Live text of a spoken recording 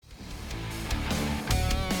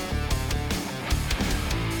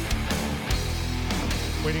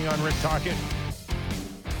waiting on Rick Tocchet.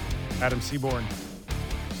 Adam Seaborn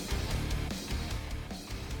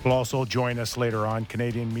will also join us later on,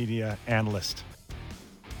 Canadian media analyst.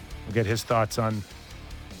 We'll get his thoughts on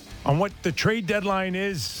what the trade deadline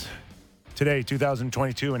is today,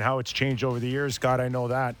 2022, and how it's changed over the years. God, I know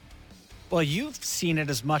that. Well, you've seen it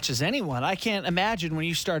as much as anyone. I can't imagine when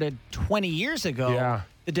you started 20 years ago,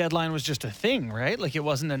 the deadline was just a thing, right? Like it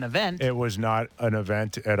wasn't an event. It was not an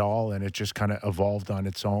event at all, and it just kind of evolved on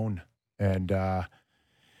its own. And,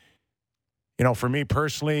 for me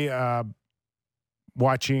personally,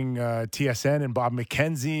 watching TSN and Bob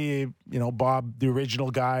McKenzie, Bob, the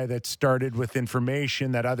original guy that started with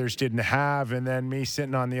information that others didn't have, and then me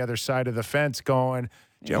sitting on the other side of the fence going,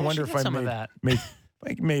 I wonder if I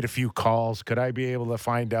made a few calls. Could I be able to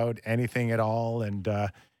find out anything at all? And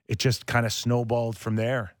it just kind of snowballed from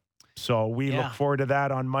there. So we look forward to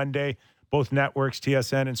that on Monday. Both networks,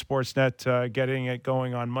 TSN and Sportsnet, getting it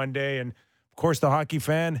going on Monday. And, of course, the hockey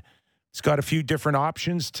fan has got a few different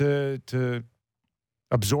options to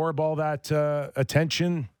absorb all that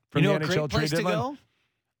attention from the NHL trade deadline. To go?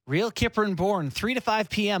 Real Kipper and Bourne, 3 to 5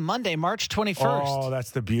 p.m. Monday, March 21st. Oh, that's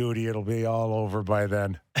the beauty. It'll be all over by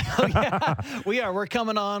then. We are. We're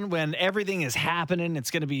coming on when everything is happening.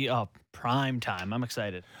 It's going to be prime time. I'm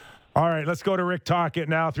excited. All right, let's go to Rick Tocchet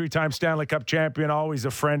now, 3-time Stanley Cup champion, always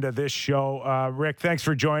a friend of this show. Rick, thanks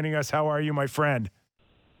for joining us. How are you, my friend?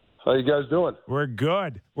 How you guys doing? We're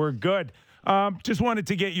good. Just wanted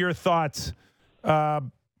to get your thoughts.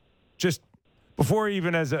 Just before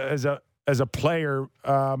even as a player,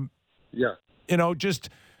 just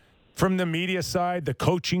from the media side, the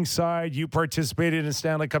coaching side, you participated in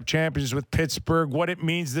Stanley Cup champions with Pittsburgh, what it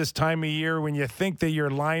means this time of year when you think that your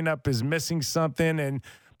lineup is missing something, and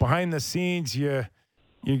behind the scenes you're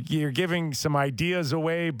giving some ideas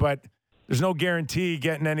away, but there's no guarantee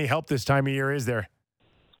getting any help this time of year, is there?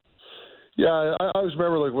 Yeah, I always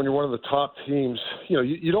remember, like, when you're one of the top teams,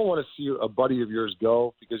 you don't want to see a buddy of yours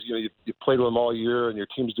go because, you played with them all year and your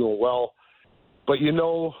team's doing well. But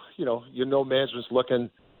management's looking,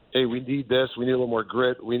 hey, we need this. We need a little more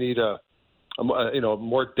grit. We need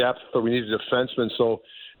more depth, or we need a defenseman. So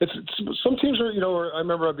it's some teams are, I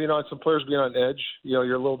remember some players being on edge.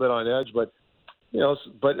 You're a little bit on edge, but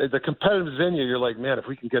the competitiveness in you, you're like, man, if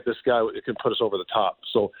we can get this guy, it can put us over the top.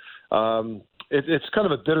 So it's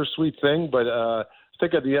kind of a bittersweet thing, but I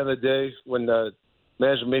think at the end of the day, when the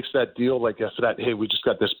management makes that deal, like after that, hey, we just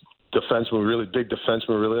got this defenseman, really big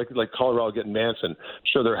defenseman, really like Colorado getting Manson. I'm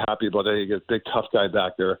sure they're happy about that. You get a big tough guy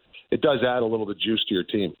back there. It does add a little bit of juice to your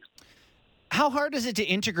team. How hard is it to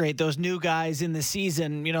integrate those new guys in the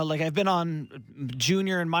season? I've been on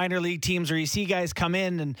junior and minor league teams where you see guys come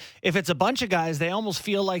in, and if it's a bunch of guys, they almost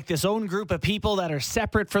feel like this own group of people that are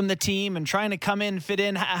separate from the team and trying to come in, fit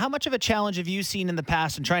in. How much of a challenge have you seen in the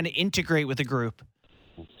past in trying to integrate with a group?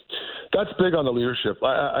 That's big on the leadership.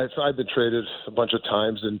 I've been traded a bunch of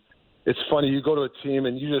times, and it's funny. You go to a team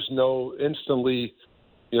and you just know instantly.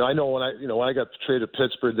 I know when I got traded to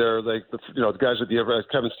Pittsburgh, there, like the guys at the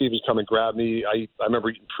Kevin Stevens come and grab me. I remember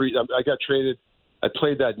I got traded. I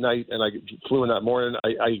played that night and I flew in that morning.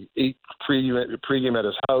 I ate pregame at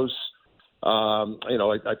his house. I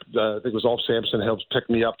think it was Ulf Sampson helped pick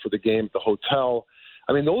me up for the game at the hotel.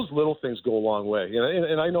 I mean, those little things go a long way.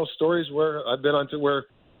 And I know stories where I've been on to where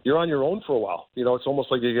you're on your own for a while. It's almost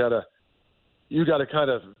like you gotta kind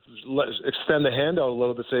of extend the hand out a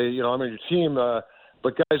little bit. Say, I'm on your team.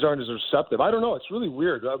 But guys aren't as receptive. I don't know. It's really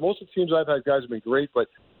weird. Most of the teams I've had, guys have been great, but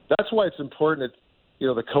that's why it's important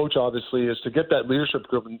that, the coach obviously is to get that leadership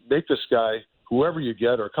group and make this guy, whoever you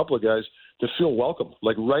get, or a couple of guys, to feel welcome,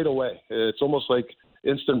 like right away. It's almost like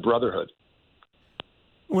instant brotherhood.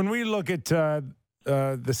 When we look at the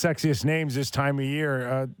sexiest names this time of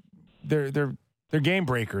year, they're game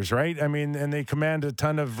breakers, right? I mean, and they command a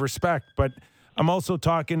ton of respect. But I'm also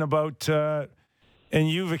talking about and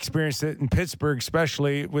you've experienced it in Pittsburgh,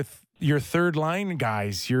 especially with your third line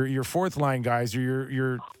guys, your fourth line guys, or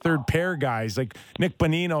your third pair guys. Like Nick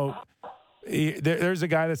Bonino, there's a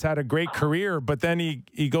guy that's had a great career, but then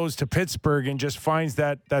he goes to Pittsburgh and just finds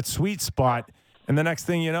that sweet spot. And the next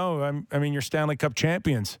thing you know, you're Stanley Cup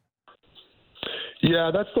champions. Yeah,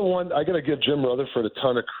 that's the one. I got to give Jim Rutherford a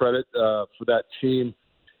ton of credit for that team.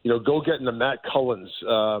 Go getting the Matt Cullens,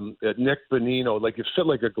 Nick Bonino, like it fit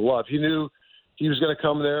like a glove. He knew he was going to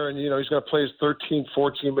come there and, he's going to play his 13,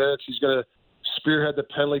 14 minutes. He's going to spearhead the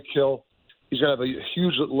penalty kill. He's going to have a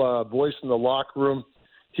huge voice in the locker room.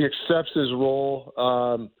 He accepts his role.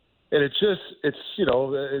 And it's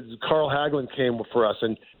Carl Hagelin came for us.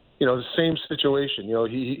 And, the same situation,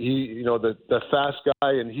 he the fast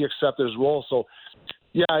guy, and he accepted his role. So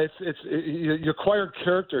Yeah, you acquire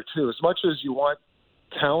character too. As much as you want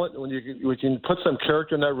talent, when we can put some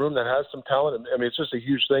character in that room that has some talent. I mean, it's just a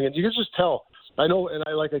huge thing, and you can just tell. I know, and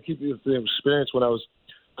I keep the experience when I was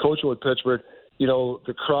coaching with Pittsburgh. You know,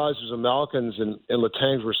 the Crosbys and Malkins and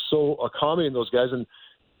Letangs were so accommodating those guys, and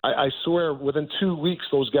I swear within 2 weeks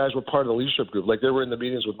those guys were part of the leadership group. Like they were in the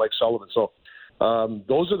meetings with Mike Sullivan. So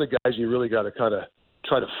those are the guys you really got to kind of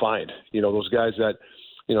try to find. You know, those guys that,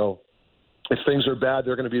 you know, if things are bad,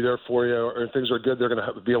 they're going to be there for you, or if things are good, they're going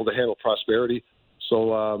to be able to handle prosperity.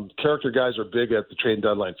 So character guys are big at the trade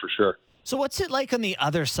deadline for sure. So what's it like on the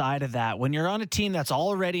other side of that when you're on a team that's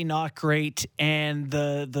already not great and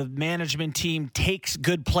the management team takes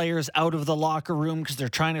good players out of the locker room because they're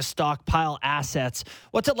trying to stockpile assets?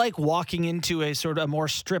 What's it like walking into a sort of a more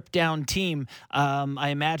stripped down team? I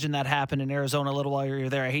imagine that happened in Arizona a little while you were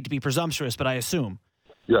there. I hate to be presumptuous, but I assume.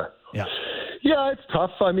 Yeah, it's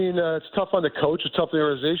tough. I mean, it's tough on the coach. It's tough on the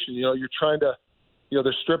organization. You know, you're trying to, you know,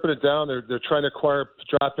 they're stripping it down. They're trying to acquire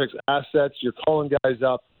draft picks, assets. You're calling guys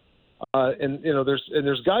up. And you know, there's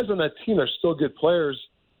guys on that team that are still good players,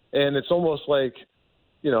 and it's almost like,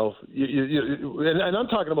 you know, and I'm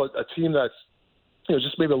talking about a team that's, you know,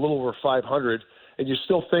 just maybe a little over 500, and you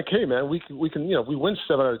still think, hey man, we can, you know, we win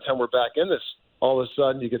 7 out of 10, we're back in this. All of a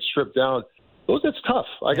sudden, you get stripped down. It's tough.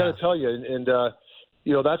 I got to tell you, and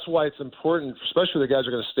you know, that's why it's important, especially the guys who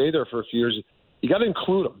are going to stay there for a few years. You got to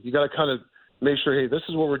include them. You got to kind of make sure, hey, this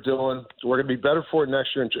is what we're doing. We're going to be better for it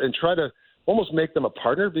next year, and try to almost make them a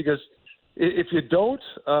partner, because if you don't,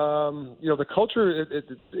 you know, the culture,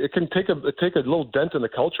 it can take a little dent in the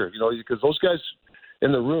culture, you know, because those guys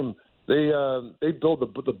in the room, they build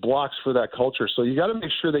the blocks for that culture. So you got to make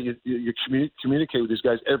sure that you communicate with these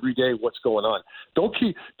guys every day what's going on. Don't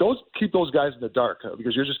keep those guys in the dark,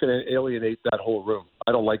 because you're just going to alienate that whole room.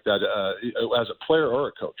 I don't like that as a player or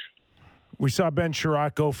a coach. We saw Ben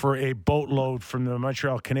Chiarot go for a boatload from the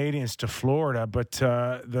Montreal Canadiens to Florida, but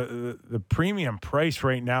the premium price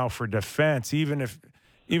right now for defense, even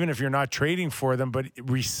if you're not trading for them, but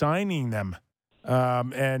re-signing them,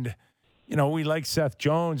 and you know, we like Seth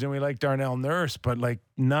Jones and we like Darnell Nurse, but like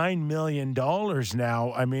 $9 million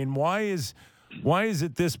now. I mean, why is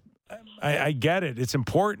it this? I get it; it's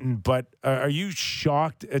important, but are you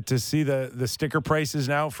shocked to see the sticker prices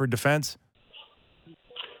now for defense?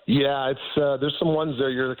 Yeah, it's there's some ones there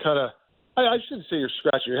you're kind of, I shouldn't say you're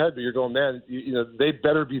scratching your head, but you're going, man, you know, they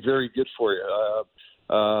better be very good for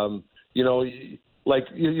you. You know, like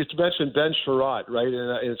you mentioned Ben Chiarot, right?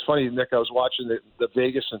 And it's funny, Nick, I was watching the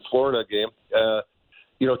Vegas and Florida game.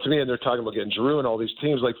 You know, to me, and they're talking about getting Giroux and all these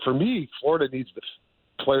teams. Like, for me, Florida needs the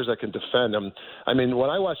players that can defend them. I mean, when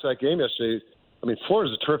I watched that game yesterday, I mean,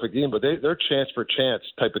 Florida's a terrific game, but they're chance for chance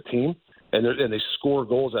type of team, and they score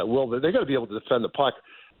goals at will. They got to be able to defend the puck.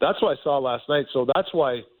 That's what I saw last night. So that's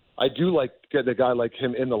why I do like getting a guy like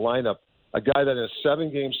him in the lineup, a guy that in a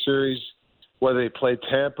 7-game series, whether they play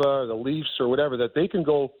Tampa or the Leafs or whatever, that they can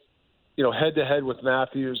go, you know, head-to-head with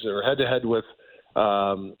Matthews or head-to-head with,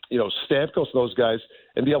 you know, Stamkos and those guys,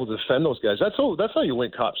 and be able to defend those guys. That's how you win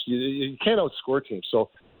cups. You can't outscore teams. So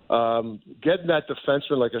getting that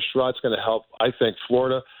defenseman like a Chiarot's going to help, I think,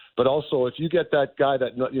 Florida. But also, if you get that guy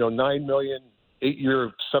that, you know, $9 million,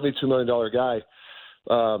 8-year, $72 million guy,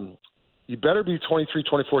 you better be 23,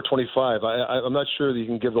 24, 25. I'm not sure that you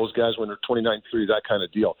can give those guys when they're 29, 30, that kind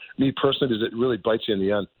of deal. Me personally, it really bites you in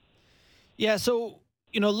the end. Yeah, so,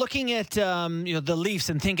 you know, looking at, you know, the Leafs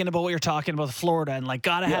and thinking about what you're talking about Florida and, like,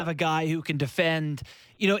 got to have a guy who can defend,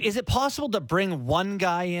 you know, is it possible to bring one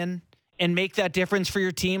guy in and make that difference for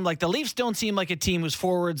your team? Like, the Leafs don't seem like a team whose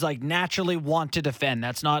forwards like naturally want to defend.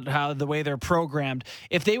 That's not the way they're programmed.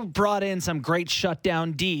 If they brought in some great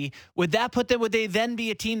shutdown D, would they then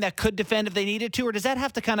be a team that could defend if they needed to, or does that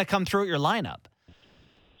have to kind of come through your lineup?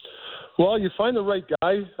 Well, you find the right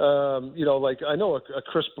guy. You know, like I know a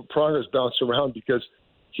Chris Pronger's bounced around because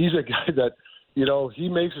he's a guy that, you know, he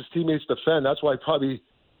makes his teammates defend. That's why probably,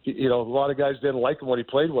 you know, a lot of guys didn't like him when he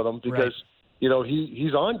played with them because. Right. You know,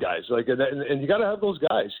 he's on guys, like, and you got to have those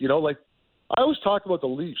guys. You know, like I always talk about the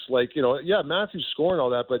Leafs, like, you know, yeah, Matthews scoring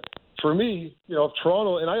all that, but for me, you know, if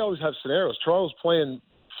Toronto, and I always have scenarios. Toronto's playing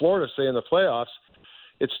Florida, say in the playoffs,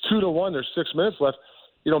 it's 2-1. There's 6 minutes left.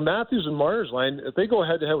 You know, Matthews and Marner's line, if they go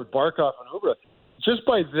head to head with Barkov and Hubra, just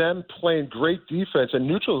by them playing great defense and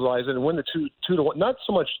neutralize it and win the 2-1, not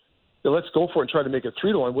so much. Let's go for it and try to make it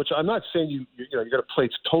 3-1. Which I'm not saying you got to play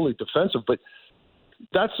totally defensive, but.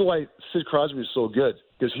 That's why Sid Crosby is so good,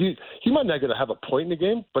 because he might not get to have a point in the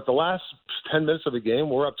game, but the last 10 minutes of the game,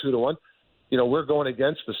 we're up 2-1. You know, we're going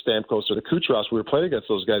against the Stamkos or the Kucherovs. We were playing against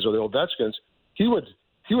those guys or the Ovechkins. He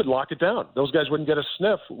would lock it down. Those guys wouldn't get a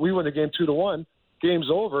sniff. We win the game 2-1. game's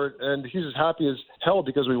over, and he's as happy as hell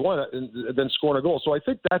because we won it and then scoring a goal. So I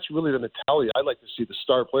think that's really the mentality I like to see the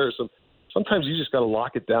star players. Sometimes you just got to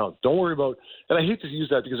lock it down. Don't worry about – and I hate to use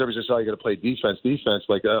that because everybody's saying, you got to play defense.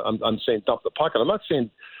 Like I'm saying dump the puck. And I'm not saying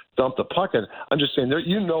dump the puck. And I'm just saying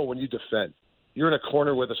when you defend. You're in a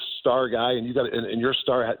corner with a star guy, and and your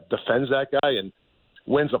star defends that guy and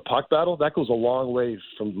wins a puck battle. That goes a long way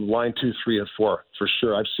from line 2, 3, and 4 for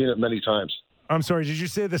sure. I've seen it many times. I'm sorry, did you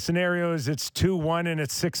say the scenario is it's 2-1 and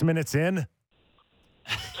it's 6 minutes in?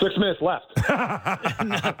 6 minutes left.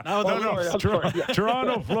 No.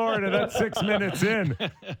 Toronto, Florida, that's 6 minutes in.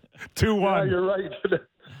 2-1. Yeah, you're right.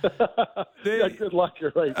 Good luck,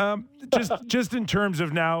 you're right. Just in terms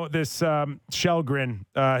of now, this Källgren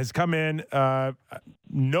has come in.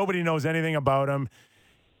 Nobody knows anything about him.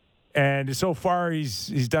 And so far,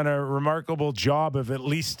 he's done a remarkable job of at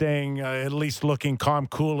least staying, at least looking calm,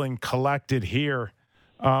 cool, and collected here.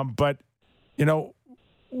 But,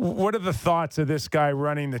 what are the thoughts of this guy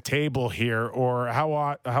running the table here, or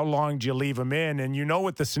how long do you leave him in? And you know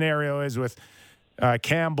what the scenario is with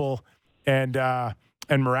Campbell and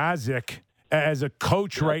Mrazek. As a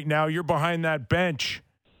coach right now, you're behind that bench.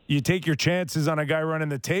 You take your chances on a guy running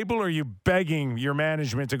the table, or are you begging your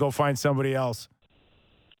management to go find somebody else?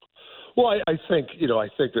 Well, I think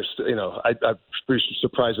there's, I'm pretty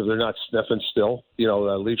surprised if they're not sniffing still,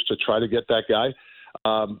 Leafs to try to get that guy.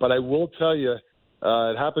 But I will tell you,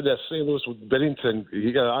 it happened at St. Louis with Binnington.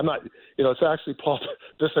 I'm not, it's actually Paul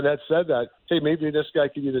Bissonnette said that, hey, maybe this guy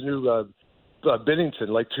could be the new Binnington,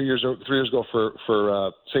 like 3 years ago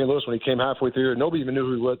for St. Louis when he came halfway through. Nobody even knew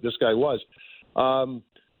who this guy was.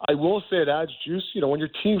 I will say it adds juice. When your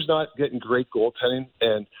team's not getting great goaltending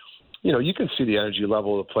and you can see the energy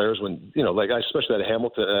level of the players when, especially at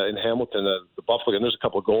Hamilton, the Buffalo game, there's a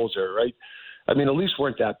couple of goals there, right? I mean, the Leafs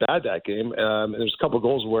weren't that bad that game. And there's a couple of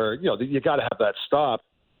goals where, you got to have that stop.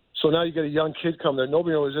 So now you get a young kid come there.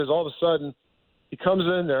 Nobody knows who it is. All of a sudden, he comes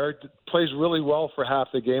in there, plays really well for half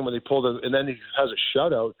the game when they pulled it, and then he has a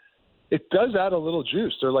shutout. It does add a little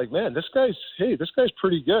juice. They're like, man, this guy's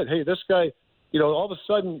pretty good. Hey, this guy, all of a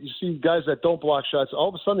sudden you see guys that don't block shots. All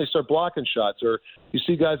of a sudden they start blocking shots, or you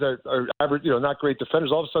see guys that are average, not great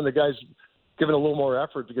defenders. All of a sudden the guy's giving a little more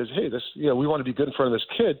effort because, hey, this, we want to be good in front of this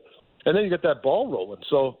kid. And then you get that ball rolling.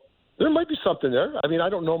 So there might be something there. I mean, I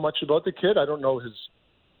don't know much about the kid. I don't know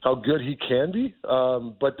how good he can be,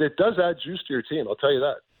 but it does add juice to your team. I'll tell you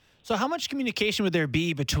that. So how much communication would there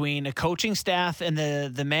be between a coaching staff and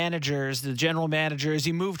the managers, the general manager, as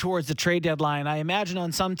you move towards the trade deadline? I imagine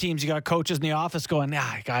on some teams you got coaches in the office going,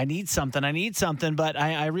 I need something. But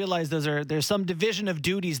I realize there's some division of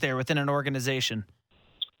duties there within an organization.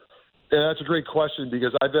 Yeah, that's a great question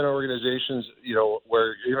because I've been in organizations,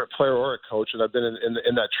 where you're a player or a coach, and I've been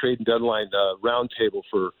in that trade and deadline roundtable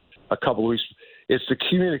for a couple of weeks. It's the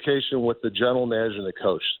communication with the general manager and the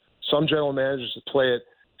coach. Some general managers play it,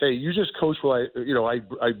 hey, you just coach while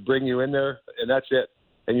I bring you in there, and that's it.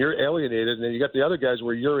 And you're alienated. And then you got the other guys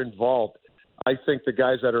where you're involved. I think the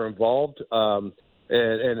guys that are involved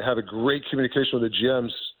and have a great communication with the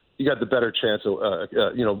GMs, you got the better chance of,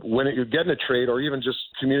 winning, you're getting a trade or even just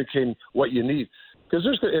communicating what you need. Because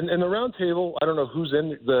there's in the round table, I don't know who's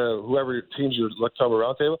in whoever teams you look to on the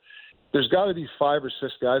round table. There's got to be 5 or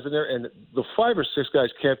 6 guys in there, and the 5 or 6 guys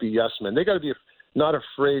can't be yes men. They got to be not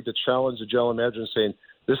afraid to challenge the general manager and saying,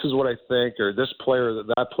 this is what I think, or this player,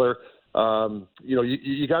 that player.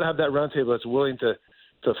 You got to have that roundtable that's willing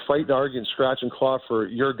to fight and argue and scratch and claw for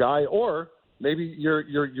your guy, or maybe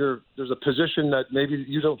there's a position that maybe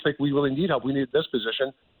you don't think we really need help. We need this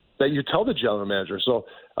position that you tell the general manager. So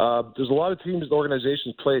there's a lot of teams and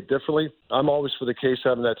organizations play it differently. I'm always for the case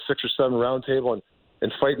having that 6 or 7 roundtable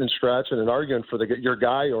and fighting and scratching and arguing for your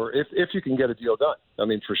guy, or if you can get a deal done. I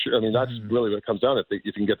mean, for sure. I mean, that's really what it comes down to, if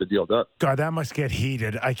you can get the deal done. God, that must get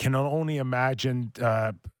heated. I can only imagine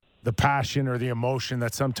the passion or the emotion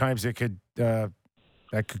that sometimes it could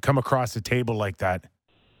come across the table like that.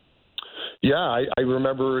 Yeah, I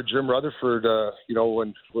remember Jim Rutherford,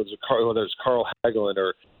 when whether it's Carl Hagelin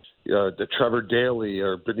or the Trevor Daley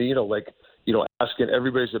or Benito, asking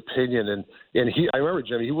everybody's opinion. And I remember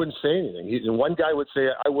Jim, he wouldn't say anything. And one guy would say,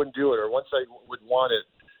 I wouldn't do it, or one side would want it.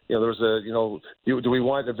 There was do we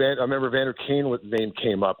want I remember Vander Kane name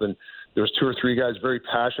came up, and there was 2 or 3 guys very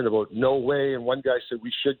passionate about no way, and one guy said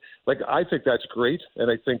we should. I think that's great,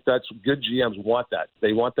 and I think that's good. GMs want that.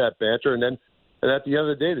 They want that banter, and at the end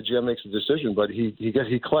of the day, the GM makes a decision, but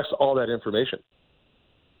he collects all that information.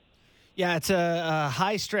 Yeah, it's a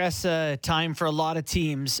high stress time for a lot of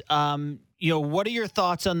teams. what are your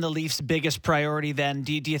thoughts on the Leafs' biggest priority then?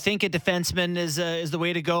 Do you think a defenseman is the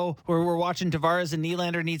way to go? We're watching Tavares and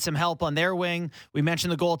Nylander need some help on their wing. We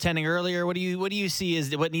mentioned the goaltending earlier. What do you see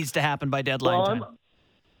is what needs to happen by deadline time?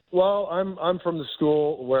 I'm from the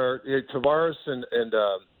school where Tavares and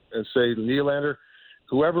say Nylander,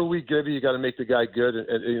 whoever we give you got to make the guy good,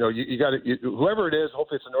 and you got to whoever it is.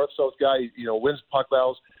 Hopefully, it's a north-south guy. Wins puck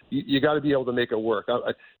battles. You got to be able to make it work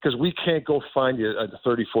because we can't go find you a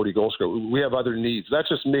 30, 40 goal scorer. We have other needs. That's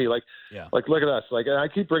just me. Like look at us. Like I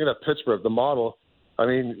keep bringing up Pittsburgh, the model. I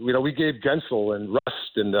mean, we gave Gensel and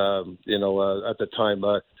Rust and at the time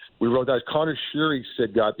we wrote that Connor Sheary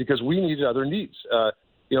Sid got because we needed other needs. I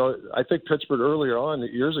think Pittsburgh earlier on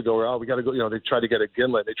years ago, we got to go. They tried to get a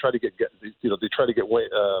Ginland. They tried to get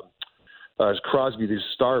Crosby. These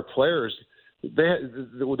star players. They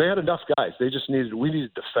had enough guys. We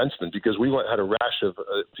needed defensemen because we had a rash of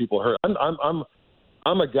people hurt.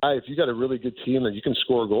 I'm a guy. If you got a really good team and you can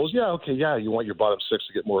score goals, you want your bottom six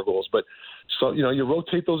to get more goals. But so you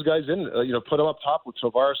rotate those guys in. Put them up top with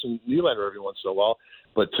Tavares and Nylander every once in a while.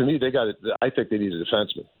 But to me, I think they need a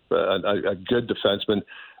defenseman, a good defenseman,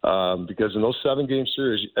 because in those 7-game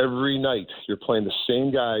series, every night you're playing the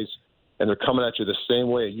same guys, and they're coming at you the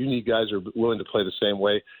same way. You need guys who are willing to play the same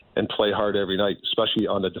way and play hard every night, especially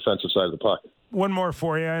on the defensive side of the puck. One more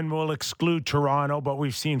for you, and we'll exclude Toronto, but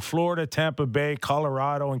we've seen Florida, Tampa Bay,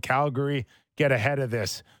 Colorado, and Calgary get ahead of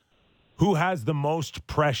this. Who has the most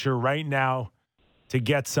pressure right now to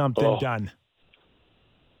get something done?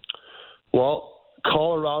 Well,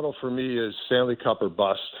 Colorado for me is Stanley Cup or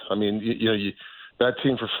bust. I mean, that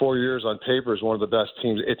team for 4 years on paper is one of the best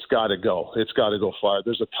teams. It's got to go. It's got to go far.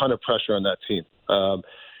 There's a ton of pressure on that team. And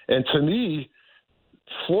to me,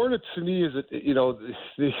 Florida to me is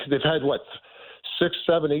they've had 6,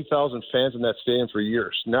 7, 8,000 fans in that stadium for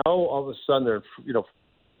years. Now all of a sudden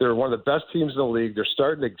they're one of the best teams in the league. They're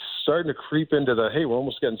starting to creep into the we're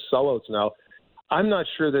almost getting sellouts now. I'm not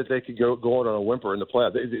sure that they could go out on a whimper in the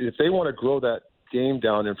playoff. If they want to grow that game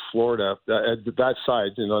down in Florida, at that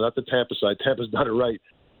side, not the Tampa side. Tampa's done it right.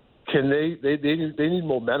 Can they need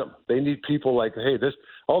momentum. They need people like, hey, this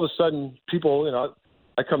all of a sudden people,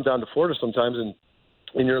 I come down to Florida sometimes and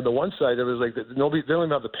you're the one side, it was like they don't even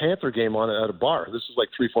have the Panther game on at a bar. This is like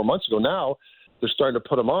 3-4 months ago. Now they're starting to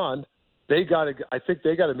put them on. I think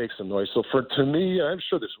they got to make some noise. So to me, I'm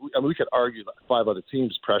sure we could argue 5 other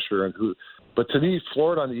teams pressure and who, but to me,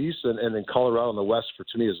 Florida on the east and then Colorado on the west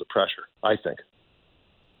to me is the pressure, I think.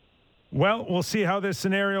 Well, we'll see how this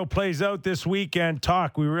scenario plays out this weekend.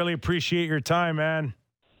 We really appreciate your time, man.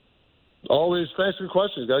 Always. Thanks for your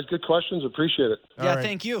questions, guys. Good questions. Appreciate it. Yeah, right.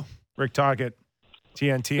 Thank you. Rick Tocchet,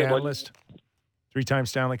 TNT analyst, 3-time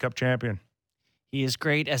Stanley Cup champion. He is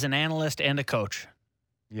great as an analyst and a coach.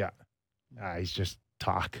 Yeah. He's just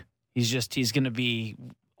talk. He's going to be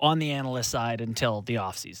on the analyst side until the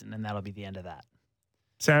offseason, and that'll be the end of that.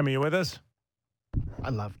 Sam, are you with us? I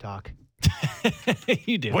love talk.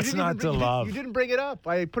 You do. What's not to love? You didn't bring it up.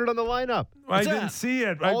 I put it on the lineup. I didn't see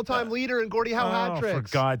it. All-time leader in Gordie Howe hat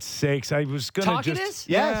tricks. For God's sakes. I was going to just... Is?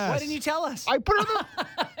 Yes. Why didn't you tell us? I put it on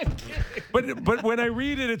the... But when I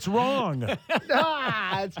read it, it's wrong.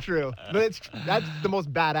 That's true. But that's the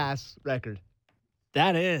most badass record.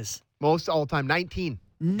 That is. Most all-time. 19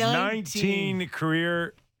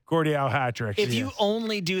 career Gordie Howe hat tricks. If you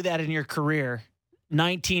only do that in your career...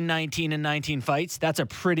 19, 19, and 19 fights. That's a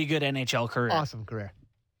pretty good NHL career. Awesome career.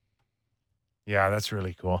 Yeah, that's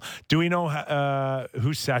really cool. Do we know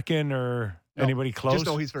who's second or anybody close? Just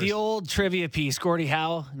know he's first. The old trivia piece, Gordie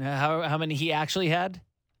Howe, how many he actually had?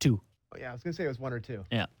 2. Oh, yeah, I was going to say it was 1 or 2.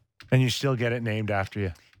 Yeah. And you still get it named after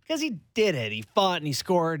you. Because he did it. He fought and he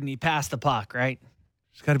scored and he passed the puck, right?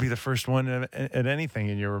 It's got to be the first one at anything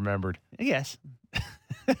and you're remembered. Yes.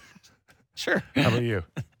 Sure. How about you?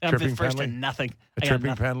 Tripping first penalty? Nothing. A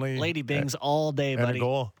tripping penalty? Lady Bings all day, buddy. And a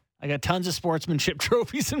goal? I got tons of sportsmanship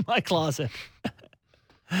trophies in my closet.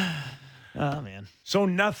 Oh, man. So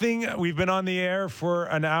nothing. We've been on the air for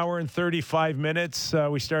an hour and 35 minutes.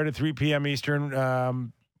 We started 3 p.m.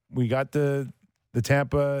 Eastern. We got the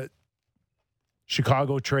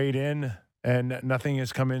Tampa-Chicago trade in, and nothing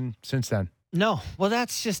has come in since then. No. Well,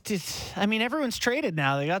 that's just it. I mean, everyone's traded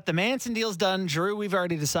now. They got the Manson deals done. Drew, we've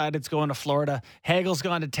already decided it's going to Florida. Hagel's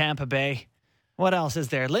gone to Tampa Bay. What else is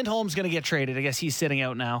there? Lindholm's going to get traded. I guess he's sitting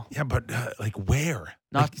out now. Yeah, but where?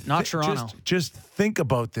 Not Toronto. Just think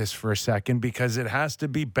about this for a second because it has to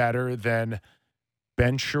be better than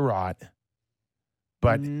Ben Sherratt.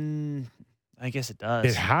 But I guess it does.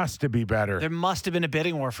 It has to be better. There must have been a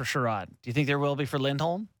bidding war for Sherratt. Do you think there will be for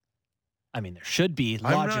Lindholm? I mean, there should be,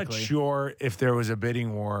 logically. I'm not sure if there was a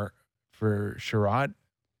bidding war for Sherratt.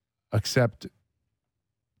 except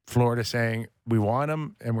Florida saying, we want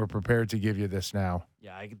him and we're prepared to give you this now.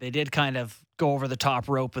 Yeah, they did kind of go over the top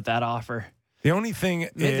rope with that offer. The only thing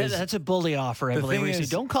is... That's a bully offer, I believe. Where you say,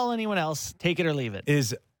 don't call anyone else, take it or leave it.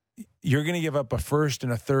 Is you're going to give up a first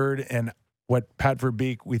and a third and what Pat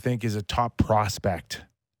Verbeek, we think, is a top prospect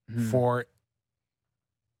for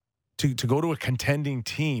to go to a contending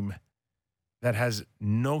team that has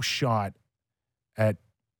no shot at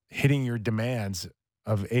hitting your demands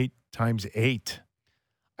of 8 times 8.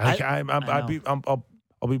 I'll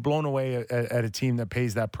be blown away at a team that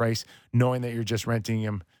pays that price, knowing that you're just renting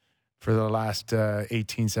him for the last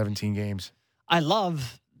 18, 17 games.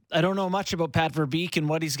 I don't know much about Pat Verbeek and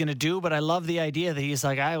what he's going to do, but I love the idea that he's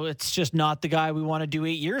like, it's just not the guy we want to do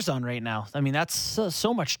 8 years on right now. I mean, that's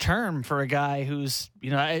so much term for a guy who's,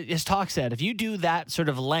 as Talk said, if you do that sort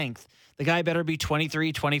of length, the guy better be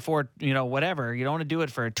 23, 24, whatever. You don't want to do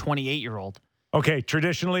it for a 28-year-old. Okay,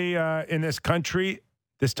 traditionally in this country,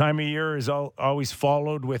 this time of year is always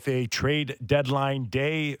followed with a trade deadline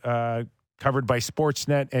day covered by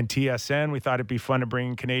Sportsnet and TSN. We thought it'd be fun to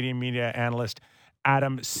bring Canadian media analyst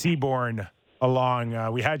Adam Seaborn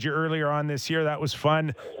along. We had you earlier on this year. That was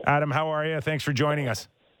fun. Adam, how are you? Thanks for joining us.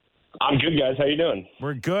 I'm good, guys. How you doing?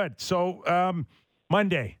 We're good. So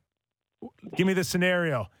Monday, give me the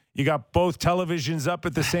scenario. You got both televisions up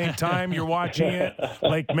at the same time. You're watching it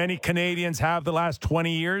like many Canadians have the last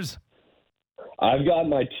 20 years. I've got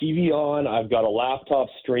my TV on. I've got a laptop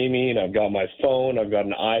streaming. I've got my phone. I've got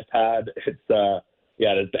an iPad.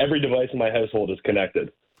 It's every device in my household is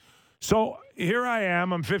connected. So here I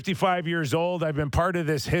am. I'm 55 years old. I've been part of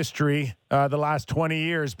this history the last 20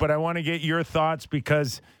 years, but I want to get your thoughts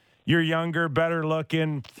because you're younger, better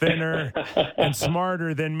looking, thinner, and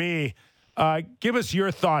smarter than me. Give us your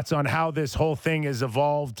thoughts on how this whole thing has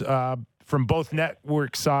evolved from both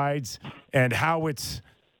network sides and how it's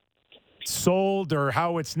sold or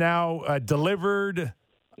how it's now delivered,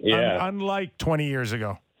 unlike 20 years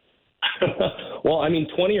ago. Well, I mean,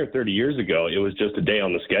 20 or 30 years ago, it was just a day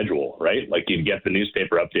on the schedule, right? Like you'd get the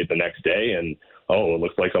newspaper update the next day and, it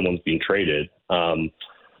looks like someone's being traded. I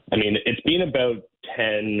mean, it's been about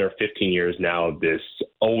 10 or 15 years now of this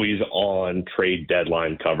always-on trade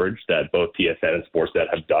deadline coverage that both TSN and Sportsnet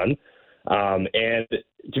have done. And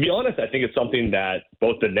to be honest, I think it's something that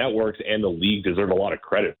both the networks and the league deserve a lot of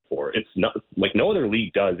credit for. It's not like no other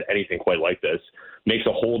league does anything quite like this, makes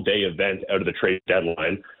a whole day event out of the trade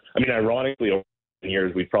deadline. I mean, ironically, over the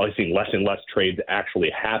years, we've probably seen less and less trades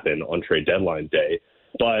actually happen on trade deadline day.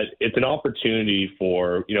 But it's an opportunity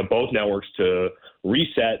for, both networks to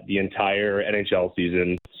reset the entire NHL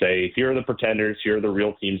season, say, here are the pretenders, here are the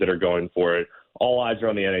real teams that are going for it. All eyes are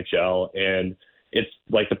on the NHL, and it's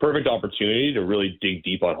like the perfect opportunity to really dig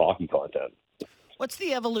deep on hockey content. What's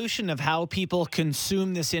the evolution of how people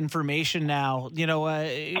consume this information now?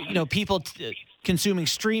 People consuming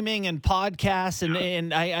streaming and podcasts,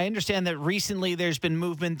 and I understand that recently there's been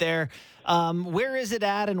movement there. Where is it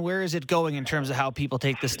at, and where is it going in terms of how people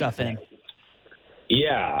take this stuff in?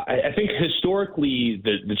 Yeah, I think historically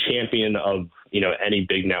the champion of any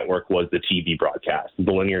big network was the TV broadcast,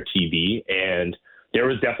 the linear TV, and there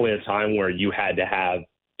was definitely a time where you had to have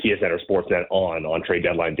TSN or Sportsnet on trade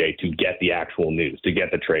deadline day to get the actual news, to get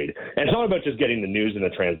the trade. And it's not about just getting the news and the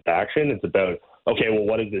transaction. It's about, okay, well,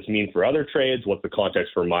 what does this mean for other trades? What's the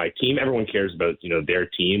context for my team? Everyone cares about, their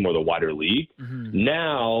team or the wider league. Mm-hmm.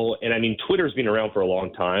 Now, and I mean, Twitter's been around for a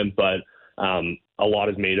long time, but a lot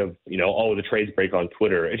is made of, the trades break on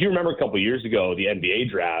Twitter. If you remember a couple of years ago, the NBA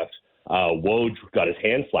draft, Woj got his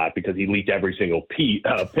hand slapped because he leaked every single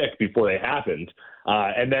pick before they happened.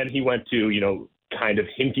 And then he went to, kind of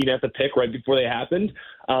hinting at the pick right before they happened.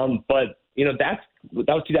 But that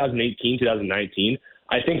was 2018, 2019.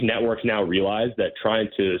 I think networks now realize that trying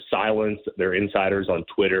to silence their insiders on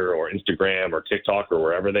Twitter or Instagram or TikTok or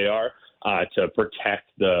wherever they are to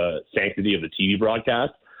protect the sanctity of the TV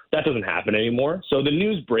broadcast, that doesn't happen anymore. So the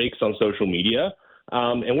news breaks on social media,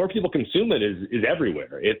 and where people consume it is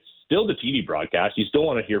everywhere. It's still the TV broadcast. You still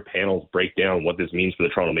want to hear panels break down what this means for the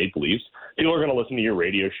Toronto Maple Leafs. People are going to listen to your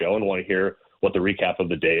radio show and want to hear what the recap of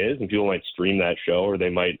the day is, and people might stream that show, or they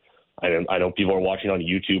might. I know people are watching on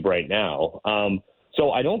YouTube right now.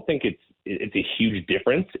 So I don't think it's a huge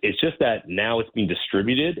difference. It's just that now it's being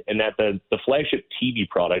distributed, and that the flagship TV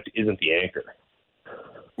product isn't the anchor.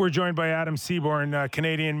 We're joined by Adam Seaborn,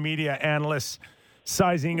 Canadian media analyst,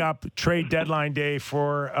 sizing up trade deadline day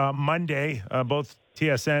for Monday. Both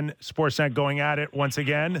TSN, Sportsnet going at it once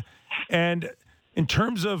again. And in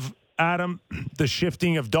terms of, Adam, the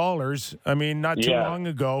shifting of dollars, I mean, not too long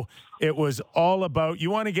ago, it was all about you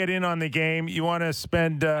want to get in on the game. You want to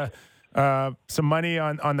spend some money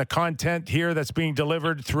on the content here that's being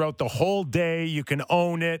delivered throughout the whole day. You can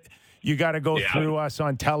own it. You got to go through us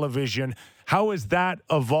on television. How has that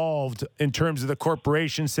evolved in terms of the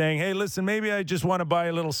corporation saying, hey, listen, maybe I just want to buy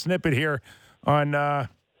a little snippet here on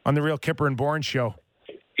the Real Kipper and Bourne show?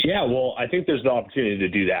 Yeah, well, I think there's the opportunity to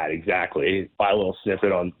do that, exactly. Buy a little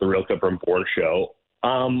snippet on the Real Kipper and Bourne show.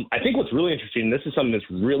 I think what's really interesting, and this is something that's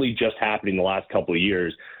really just happening the last couple of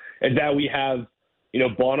years, is that we have,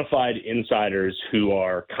 bona fide insiders who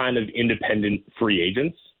are kind of independent free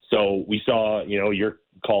agents. So we saw, your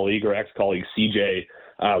colleague or ex-colleague CJ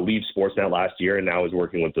leave Sportsnet last year, and now is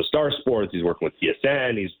working with the Star Sports. He's working with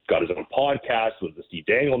TSN. He's got his own podcast with the Steve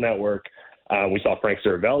Dangle Network. We saw Frank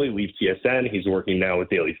Saravelli leave TSN. He's working now with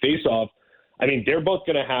Daily Faceoff. I mean, they're both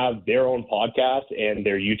going to have their own podcast and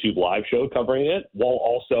their YouTube live show covering it, while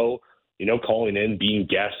also, calling in, being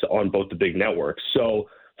guests on both the big networks. So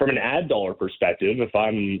from an ad dollar perspective, if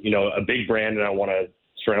I'm, a big brand and I want to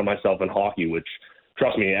surround myself in hockey, which,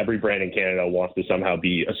 trust me, every brand in Canada wants to somehow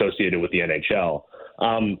be associated with the NHL,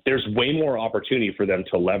 there's way more opportunity for them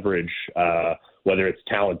to leverage whether it's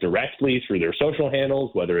talent directly through their social handles,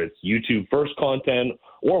 whether it's YouTube first content,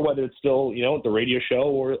 or whether it's still, the radio show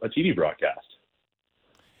or a TV broadcast.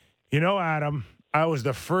 Adam, I was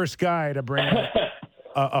the first guy to bring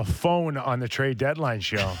a phone on the trade deadline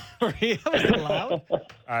show. Was it allowed?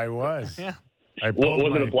 I was. Yeah.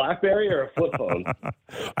 Was it a BlackBerry or a flip phone?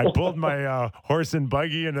 I pulled my horse and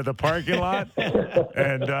buggy into the parking lot.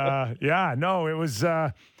 And,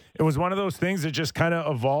 it was one of those things that just kind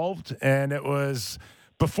of evolved. And it was,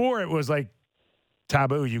 before it was like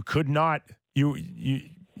taboo. You could not,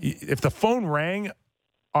 if the phone rang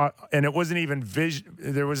and it wasn't even,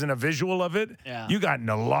 there wasn't a visual of it, you got in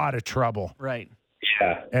a lot of trouble. Right.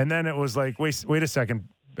 Yeah. And then it was like, wait a second.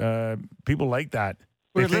 People like that.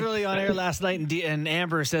 We were literally on air last night, and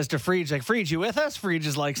Amber says to Freege, Freege, you with us? Freege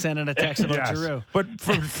is sending a text about Giroux. But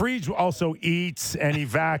Freege also eats, and he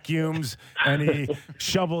vacuums, and he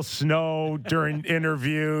shovels snow during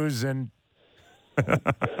interviews. And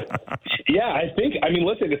yeah,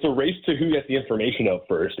 listen, it's a race to who gets the information out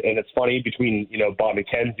first. And it's funny, between, Bob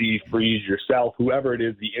McKenzie, Freege, yourself, whoever it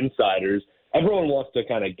is, the insiders, everyone wants to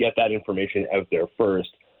kind of get that information out there first.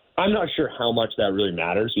 I'm not sure how much that really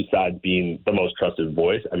matters besides being the most trusted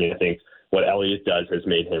voice. I mean, I think what Elliott does has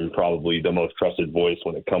made him probably the most trusted voice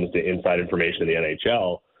when it comes to inside information in the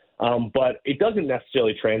NHL. But it doesn't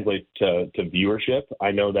necessarily translate to viewership.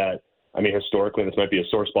 I know that, historically, this might be a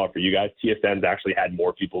sore spot for you guys. TSN's actually had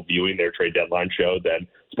more people viewing their trade deadline show than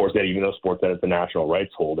Sportsnet, even though Sportsnet is the national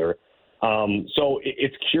rights holder. So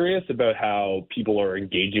it's curious about how people are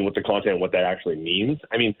engaging with the content and what that actually means.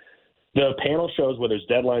 I mean, the panel shows, whether it's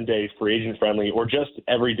deadline day, free agent friendly, or just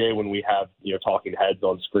every day when we have, talking heads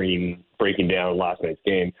on screen breaking down last night's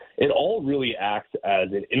game, it all really acts as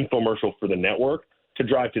an infomercial for the network to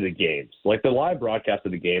drive to the games. Like, the live broadcast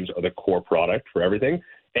of the games are the core product for everything,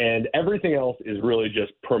 and everything else is really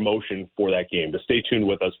just promotion for that game, to stay tuned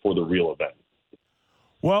with us for the real event.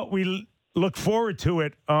 Well, we look forward to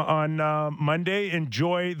it on Monday.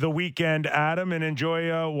 Enjoy the weekend, Adam, and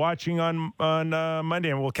enjoy watching on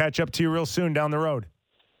Monday. And we'll catch up to you real soon down the road.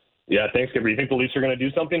 Yeah, thanks, Kipper. You think the Leafs are going to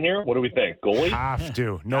do something here? What do we think? Goalie? Have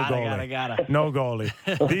to. No goalie. Gotta. No goalie.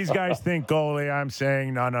 These guys think goalie. I'm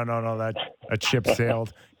saying no. That ship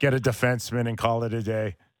sailed. Get a defenseman and call it a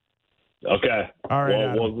day. Okay. All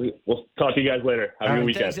right. We'll talk to you guys later. Have a good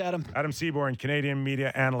weekend. Thanks, Adam. Adam Seaborn, Canadian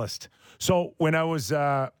media analyst. So when I was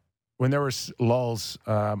when there were lulls,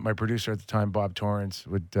 my producer at the time, Bob Torrance,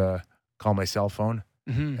 would call my cell phone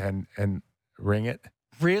and ring it.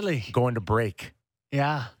 Really? Going to break.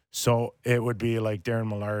 Yeah. So it would be like Darren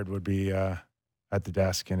Millard would be at the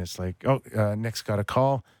desk, and it's like, Nick's got a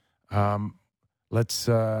call. Let's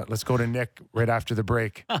go to Nick right after the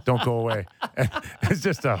break. Don't go away. It's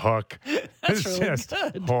just a hook. That's it's really just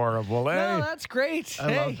good. horrible. No, that's great.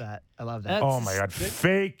 I love that. Oh my God.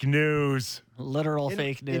 Fake news. Literal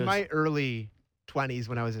fake news. In my early 20s,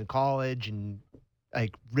 when I was in college, and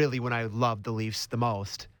really when I loved the Leafs the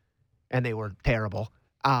most, and they were terrible,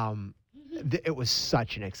 it was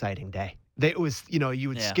such an exciting day. It was, you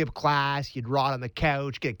would skip class, you'd rot on the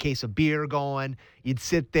couch, get a case of beer going, you'd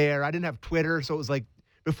sit there. I didn't have Twitter, so it was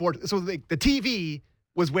before. So the TV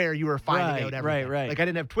was where you were finding out everything. Right. I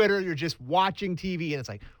didn't have Twitter. You're just watching TV, and it's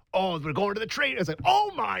like, oh, we're going to the trade. It's like,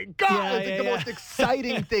 oh my God, it's the most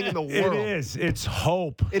exciting thing in the world. It is. It's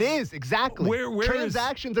hope. It is, exactly. Where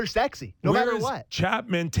Transactions are sexy, no matter what.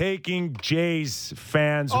 Chapman taking Jays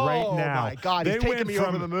fans right now? Oh my God, he's taking me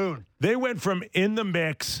over the moon. They went from in the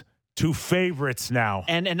mix Two favorites now.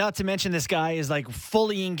 And not to mention, this guy is like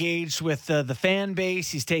fully engaged with the fan base.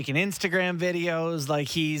 He's taking Instagram videos. Like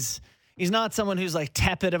he's not someone who's like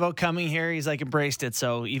tepid about coming here. He's like embraced it.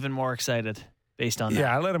 So even more excited based on that.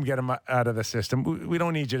 Yeah, I let him get him out of the system. We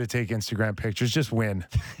don't need you to take Instagram pictures. Just win.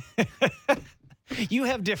 You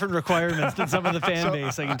have different requirements than some of the fan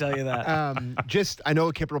base, I can tell you that. I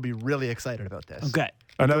know Kipper will be really excited about this. Okay.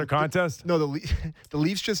 Another contest? No, the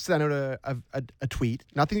Leafs just sent out a tweet.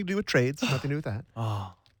 Nothing to do with trades. Nothing to do with that.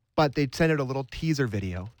 Oh. But they sent out a little teaser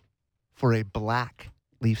video for a black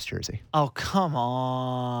Leafs jersey. Oh, come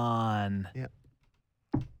on. Yeah.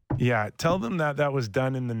 Yeah, tell them that was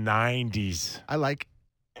done in the 90s. I like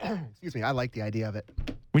the idea of it.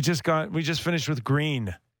 We just finished with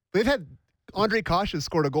green. They've had Andre Kosh has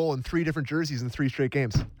scored a goal in 3 different jerseys in 3 straight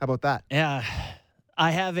games. How about that? Yeah.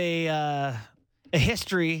 I have a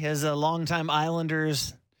history as a longtime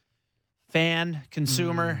Islanders fan,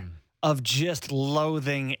 consumer, of just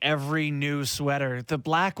loathing every new sweater. The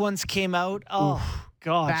black ones came out. Oh,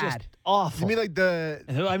 God. Bad. Just awful. You mean like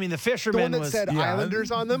the fisherman the one that said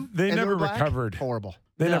Islanders on them? They and never were black? recovered. Horrible.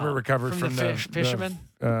 They No, never recovered from the fisherman?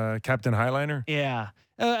 Captain Highliner. Yeah.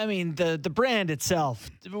 The brand itself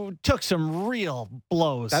took some real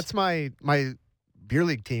blows. That's my beer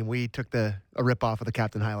league team. We took a rip off of the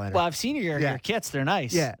Captain Highliner. Well, I've seen your kits. They're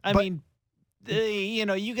nice. Yeah,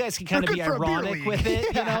 you guys can kind of They're be good for a beer ironic league. with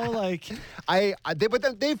it, like.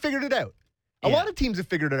 But they figured it out. A lot of teams have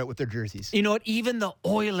figured it out with their jerseys. You know what? Even the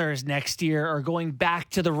Oilers next year are going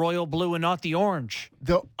back to the royal blue and not the orange.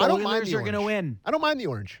 I don't mind Oilers the are going to win. I don't mind the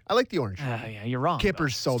orange. I like the orange. Yeah, you're wrong.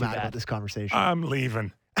 Kipper's so It's too mad bad. about this conversation. I'm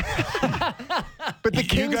leaving. But the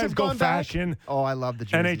Kings you guys have go gone fashion. back. Oh, I love the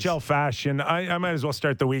jerseys. NHL fashion. I might as well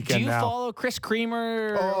start the Do weekend you now. follow Chris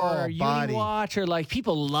Creamer or buddy. Uniwatch or like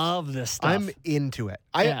people love this stuff? I'm into it.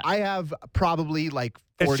 Yeah. I have probably like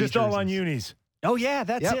 40 It's just all on jerseys. unis. Oh, yeah,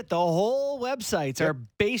 that's Yep. it. The whole websites Yep. are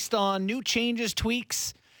based on new changes,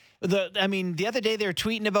 tweaks. The other day they were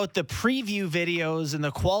tweeting about the preview videos and the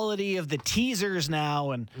quality of the teasers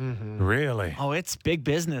now. And, Really? oh, it's big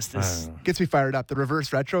business. This. Gets me fired up. The reverse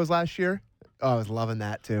retros last year. Oh, I was loving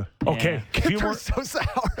that too. Okay. Few more. Kipper's so sour.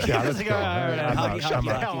 Yeah, let's go. All right, I'm hockey, out. I'm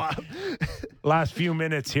hockey, out. Last few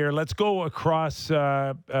minutes here. Let's go across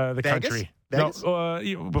the Vegas? country. Vegas?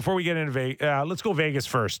 No, before we get into Vegas, let's go Vegas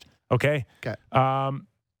first. Okay. Okay.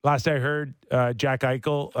 Last I heard, Jack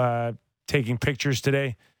Eichel taking pictures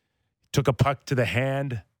today, took a puck to the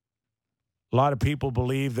hand. A lot of people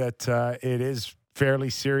believe that it is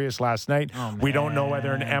fairly serious last night. Oh, we don't know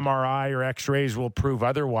whether an man. MRI or X-rays will prove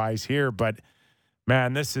otherwise here, but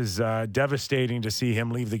man, this is devastating to see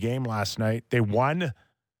him leave the game last night. They won.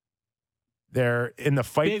 They're in the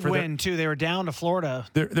fight Big for win, too. They were down to Florida.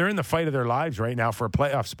 They're in the fight of their lives right now for a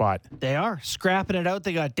playoff spot. They are scrapping it out.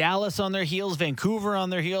 They got Dallas on their heels, Vancouver on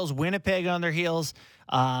their heels, Winnipeg on their heels.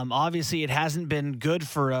 Obviously, it hasn't been good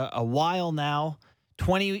for a while now.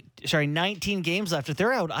 19 games left. If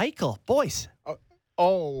they're out Eichel, boys.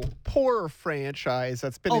 Oh, poor franchise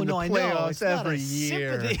that's been in the I know. playoffs It's not every a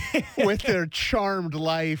year sympathy. with their charmed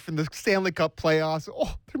life and the Stanley Cup playoffs.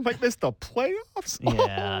 Oh, they might miss the playoffs.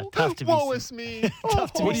 Yeah, tough to be woe is me.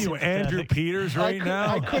 tough to What be are you, Andrew Peters right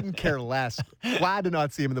now? I couldn't care less. Glad to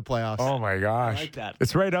not see him in the playoffs. Oh my gosh. I like that.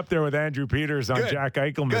 It's right up there with Andrew Peters on Good. Jack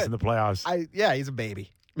Eichel missing the playoffs. He's a baby.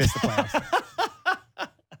 Missed the playoffs.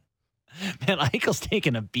 Man, Eichel's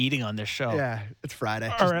taking a beating on this show. Yeah, it's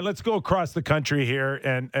Friday. All right, let's go across the country here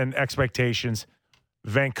and expectations.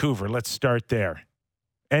 Vancouver, let's start there.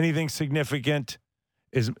 Anything significant?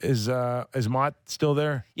 Is Mott still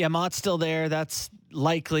there? Yeah, Mott's still there. That's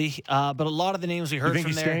likely. But a lot of the names we heard You think from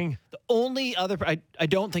he's there. staying? The only other, I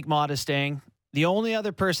don't think Mott is staying. The only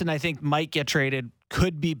other person I think might get traded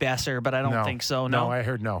could be Besser, but I don't think so. No, I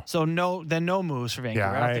heard no. So no moves for Vancouver. Yeah,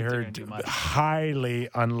 I don't I think they're gonna heard do much. highly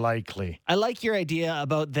unlikely. I like your idea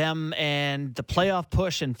about them and the playoff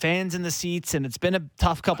push and fans in the seats, and it's been a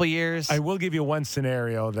tough couple years. I will give you one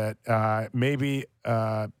scenario that maybe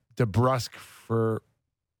DeBrusque for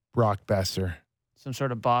Brock Besser. Some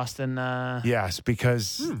sort of Boston. Yes,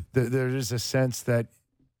 because there is a sense that,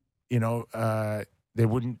 they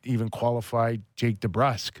wouldn't even qualify Jake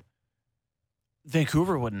DeBrusque.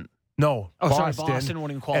 Vancouver wouldn't. No, Oh, Boston. sorry, Boston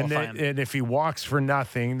wouldn't qualify him. And if he walks for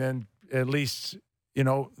nothing, then at least,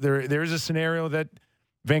 there's a scenario that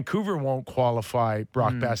Vancouver won't qualify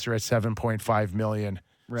Brock Besser at $7.5 million.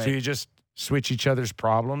 Right. So you just switch each other's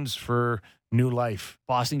problems for new life.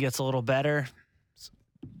 Boston gets a little better.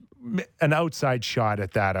 An outside shot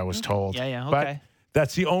at that, I was told. Yeah, okay. But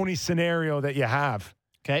that's the only scenario that you have.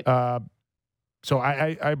 Okay. So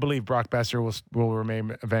I believe Brock Besser will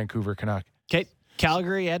remain a Vancouver Canuck. Okay.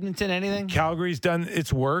 Calgary, Edmonton, anything? Calgary's done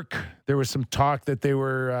its work. There was some talk that they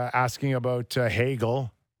were asking about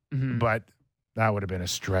Hagel, but that would have been a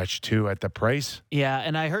stretch, too, at the price. Yeah,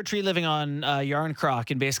 and I heard Tree Living on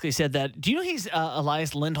Yarncroc and basically said that, do you know he's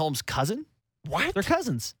Elias Lindholm's cousin? What? They're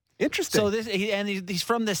cousins. Interesting. So he's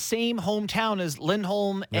from the same hometown as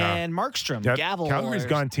Lindholm and Markstrom. Yep. Gavel. Calgary's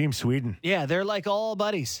gone Team Sweden. Yeah, they're like all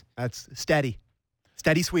buddies. That's steady.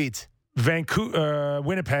 Steady Swedes.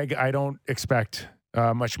 Winnipeg, I don't expect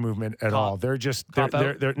much movement at all. They're just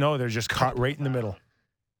they're just caught right in the middle.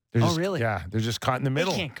 Really? Yeah, they're just caught in the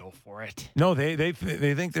middle. They can't go for it. No, they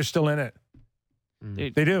think they're still in it. They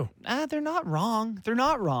do. They're not wrong. They're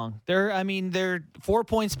not wrong. They're 4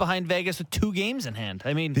 points behind Vegas with 2 games in hand.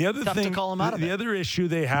 I mean, the other tough thing, to call them out of it. The other issue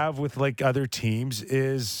they have with like other teams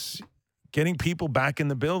is getting people back in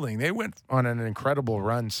the building. They went on an incredible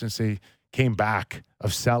run since they came back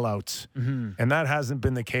of sellouts, and that hasn't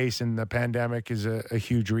been the case. And the pandemic is a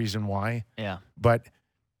huge reason why. Yeah, but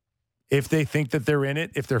if they think that they're in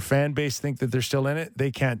it, if their fan base think that they're still in it,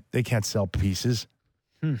 they can't sell pieces.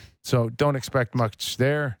 So don't expect much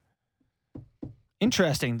there.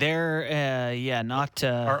 Interesting. They're not.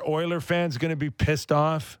 Are Oiler fans going to be pissed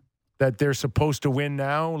off that they're supposed to win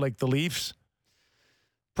now, like the Leafs?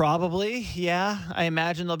 Probably, yeah. I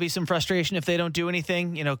imagine there'll be some frustration if they don't do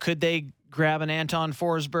anything. You know, could they grab an Anton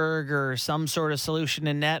Forsberg or some sort of solution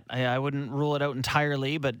in net? I wouldn't rule it out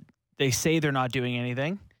entirely, but they say they're not doing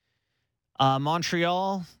anything.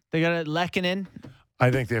 Montreal, they got a Lehkonen. I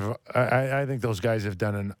think I think those guys have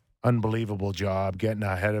done an unbelievable job getting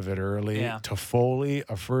ahead of it early. Yeah. Toffoli,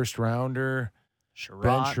 a first rounder.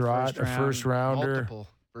 Ben Sherratt, a first rounder. Multiple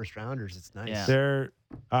first rounders. It's nice. Yeah.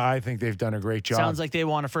 I think they've done a great job. Sounds like they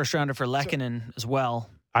want a first rounder for Lehkonen as well.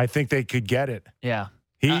 I think they could get it. Yeah.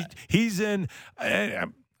 He's in. I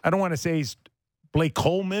don't want to say he's Blake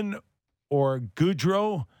Coleman or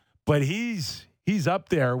Goudreau, but he's up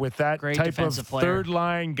there with that great type of third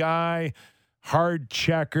line guy, hard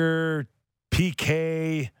checker,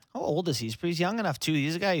 PK. How old is he? He's young enough too.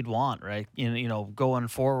 He's a guy you'd want, right? You know, going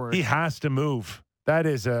forward. He has to move. That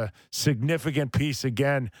is a significant piece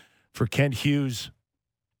again for Kent Hughes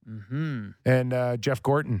and Jeff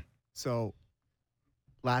Gorton. So,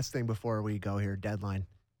 last thing before we go here, deadline.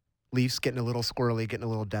 Leafs getting a little squirrely, getting a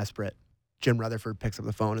little desperate. Jim Rutherford picks up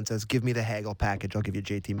the phone and says, "Give me the Hagel package. I'll give you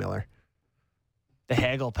JT Miller." The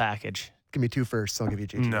Hagel package. Give me 2 firsts. I'll give you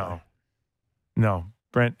JT Miller. No.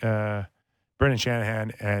 Brendan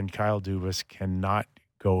Shanahan and Kyle Dubas cannot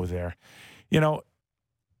go there. You know,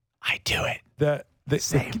 I do it.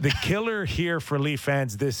 The killer here for Leaf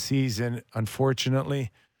fans this season, unfortunately,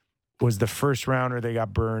 was the first rounder they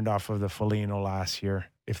got burned off of the Foligno last year.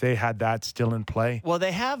 If they had that still in play, well,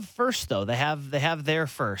 they have first though. They have their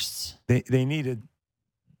firsts. They needed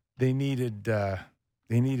that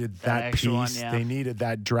piece. One, yeah. They needed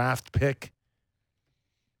that draft pick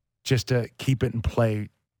just to keep it in play.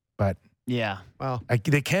 But yeah, well,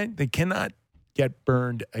 they cannot get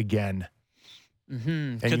burned again.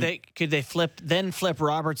 Could they flip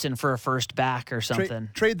Robertson for a first back or something?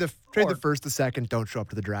 Trade the first, the second. Don't show up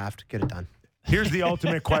to the draft. Get it done. Here's the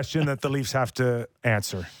ultimate question that the Leafs have to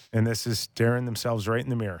answer, and this is staring themselves right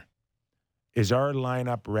in the mirror. Is our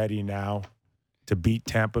lineup ready now to beat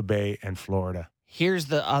Tampa Bay and Florida? Here's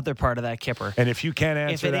the other part of that, Kipper. And if you can't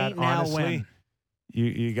answer that honestly, when?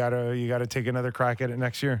 you gotta take another crack at it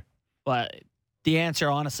next year. But the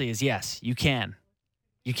answer honestly is yes, you can.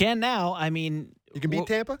 You can now. I mean, you can beat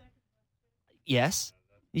Tampa? Yes,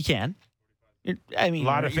 you can. A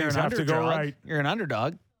lot of things have to go right. You're an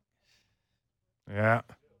underdog. Yeah.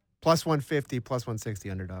 Plus 150, plus 160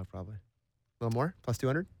 underdog, probably. A little more? Plus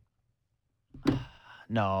 200?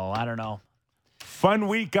 No, I don't know. Fun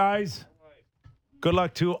week, guys. Good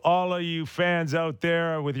luck to all of you fans out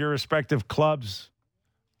there with your respective clubs.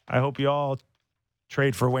 I hope you all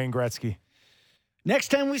trade for Wayne Gretzky. Next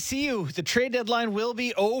time we see you, the trade deadline will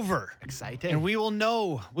be over. Exciting. And we will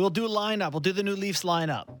know. We'll do a lineup. We'll do the new Leafs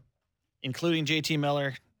lineup, including JT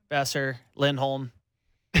Miller, Besser, Lindholm.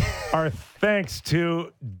 Our thanks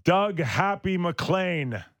to Doug Happy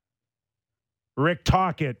McLean, Rick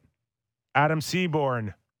Tocchet, Adam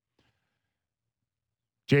Seaborn.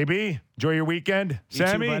 JB, enjoy your weekend. You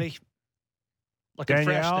Sammy, too, buddy. Looking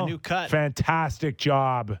Danielle, fresh, the new cut. Fantastic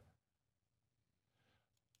job.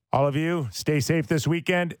 All of you, stay safe this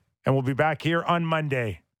weekend, and we'll be back here on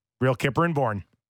Monday. Real Kipper and Bourne.